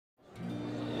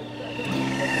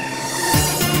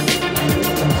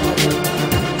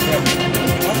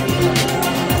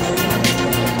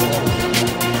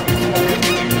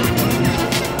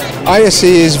ISE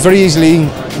is very easily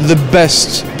the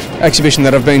best exhibition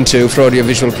that I've been to for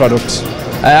audiovisual products.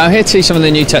 I'm here to see some of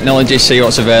the new technologies, see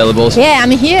what's available. Yeah,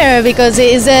 I'm here because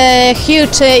it's a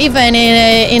huge event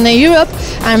in Europe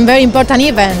and very important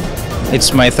event.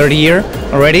 It's my third year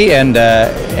already, and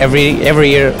every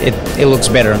year it looks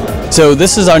better. So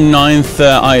this is our 9th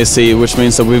ISE, which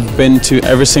means that we've been to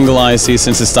every single ISE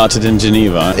since it started in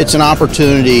Geneva. It's an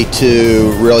opportunity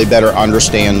to really better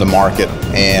understand the market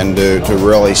and to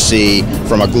really see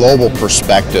from a global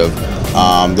perspective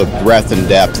the breadth and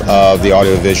depth of the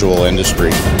audiovisual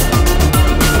industry.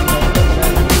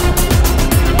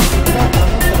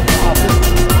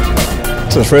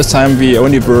 So the first time we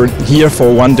only were here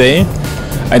for one day.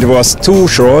 It was too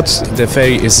short. The fair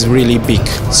is really big,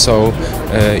 so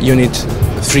you need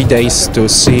 3 days to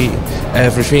see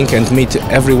everything and meet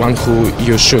everyone who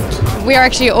you should. We are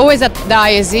actually always at the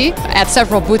ISE, at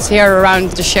several booths here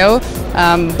around the show,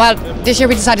 but this year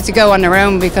we decided to go on our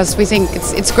own because we think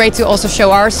it's great to also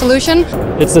show our solution.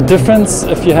 It's a difference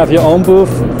if you have your own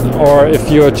booth or if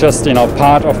you're just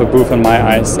part of a booth in my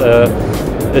eyes.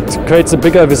 It creates a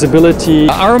bigger visibility.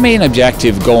 Our main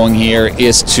objective going here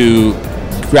is to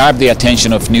grab the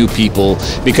attention of new people,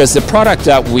 because the product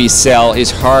that we sell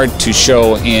is hard to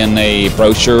show in a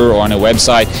brochure or on a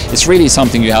website. It's really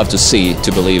something you have to see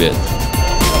to believe it.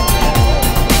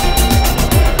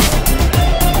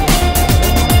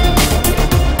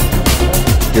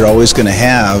 You're always going to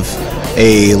have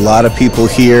a lot of people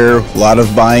here, a lot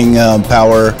of buying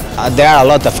power. There are a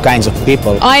lot of kinds of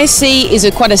people. ISE is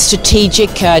quite a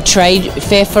strategic trade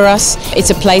fair for us.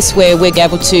 It's a place where we're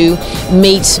able to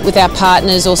meet with our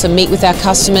partners, also meet with our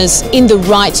customers in the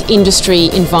right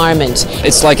industry environment.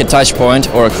 It's like a touch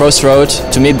point or a crossroad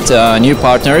to meet new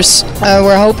partners.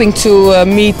 We're hoping to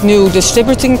meet new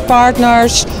distributing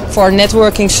partners for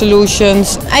networking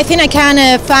solutions. I think I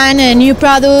can find new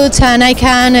products and I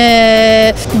can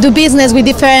do business with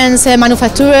different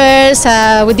manufacturers,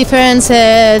 with different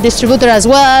distributors as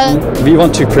well. We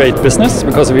want to create business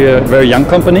because we are a very young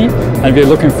company and we're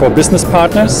looking for business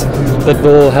partners that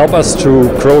will help us to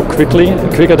grow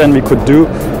quicker than we could do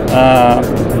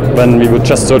when we would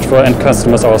just search for end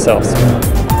customers ourselves.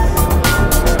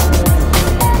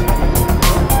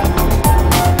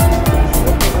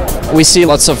 We see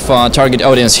lots of target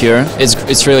audience here.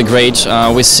 It's really great.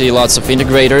 We see lots of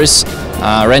integrators,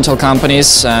 rental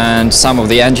companies, and some of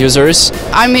the end users.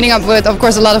 I'm meeting up with, of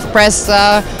course, a lot of press,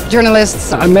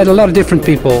 journalists. I met a lot of different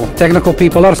people,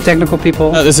 a lot of technical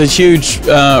people. There's a huge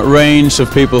range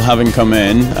of people having come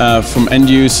in, from end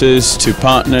users to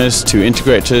partners to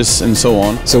integrators and so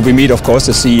on. So we meet, of course,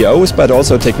 the CEOs, but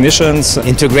also technicians,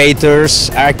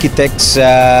 Integrators, architects,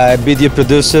 video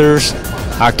producers,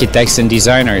 architects and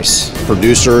designers.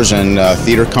 Producers and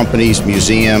theater companies,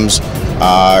 museums,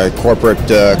 corporate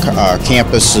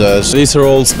campuses. These are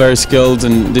all very skilled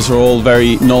and these are all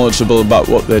very knowledgeable about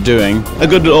what they're doing. A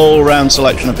good all-round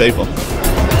selection of people.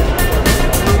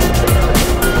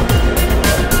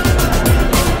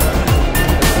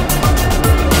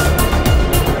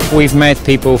 We've met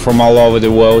people from all over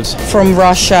the world. From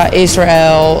Russia,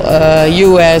 Israel,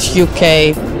 US,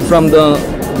 UK. From the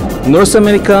North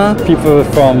America, people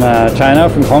from China,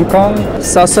 from Hong Kong,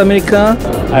 South America.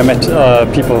 I met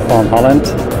people from Holland,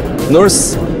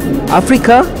 North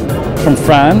Africa, from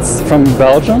France, from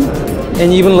Belgium,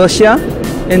 and even Russia,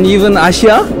 and even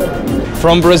Asia.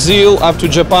 From Brazil up to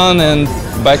Japan and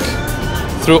back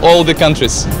through all the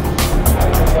countries.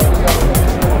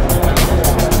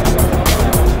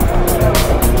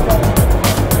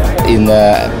 In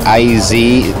the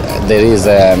ISE there is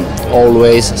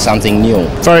always something new.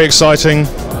 Very exciting,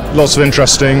 lots of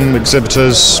interesting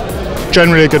exhibitors,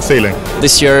 generally a good feeling.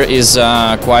 This year is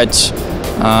quite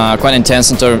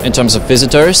intense in terms of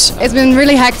visitors. It's been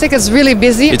really hectic, it's really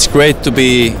busy. It's great to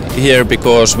be here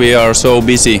because we are so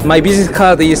busy. My business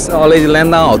card is already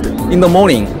landed out in the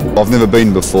morning. I've never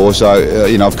been before, so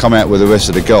I've come out with the rest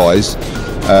of the guys.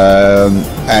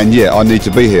 And yeah, I need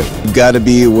to be here. We've got to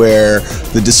be where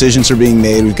the decisions are being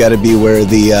made. We've got to be where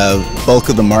the bulk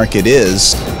of the market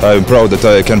is. I'm proud that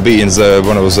I can be in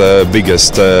one of the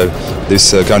biggest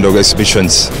this kind of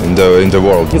exhibitions in the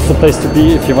world. It's the place to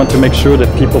be if you want to make sure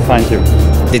that people find you.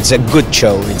 It's a good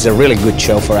show. It's a really good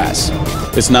show for us.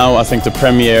 It's now, I think, the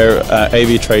premier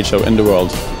AV trade show in the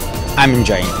world. I'm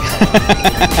enjoying.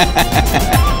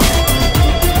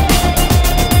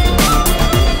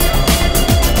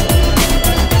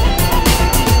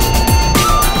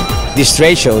 This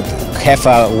trade show have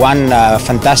one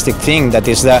fantastic thing, that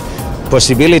is the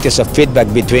possibilities of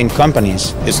feedback between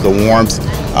companies. It's the warmth,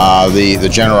 the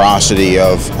generosity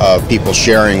of people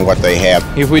sharing what they have.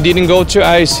 If we didn't go to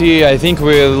ISE, I think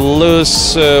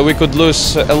we could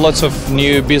lose a lot of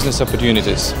new business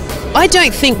opportunities. I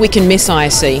don't think we can miss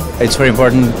ISE. It's very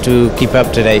important to keep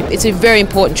up to date. It's a very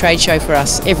important trade show for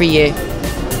us every year.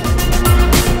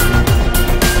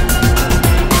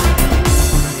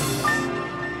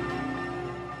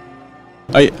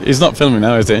 He's not filming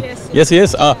now, is he? Yes, he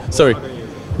is. Ah, sorry.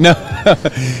 No.